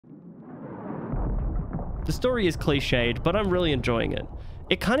The story is cliched, but I'm really enjoying it.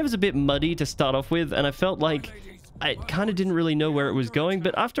 It kind of is a bit muddy to start off with, and I felt like I kind of didn't really know where it was going,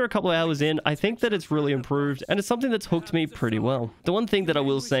 but after a couple of hours in, I think that it's really improved, and it's something that's hooked me pretty well. The one thing that I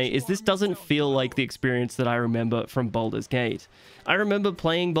will say is this doesn't feel like the experience that I remember from Baldur's Gate. I remember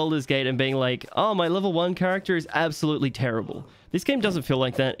playing Baldur's Gate and being like, oh, my level 1 character is absolutely terrible. This game doesn't feel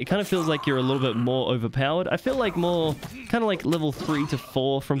like that. It kind of feels like you're a little bit more overpowered. I feel like more kind of like level 3 to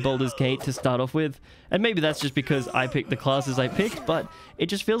 4 from Baldur's Gate to start off with. And maybe that's just because I picked the classes I picked, but it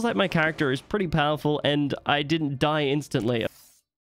just feels like my character is pretty powerful and I didn't die instantly.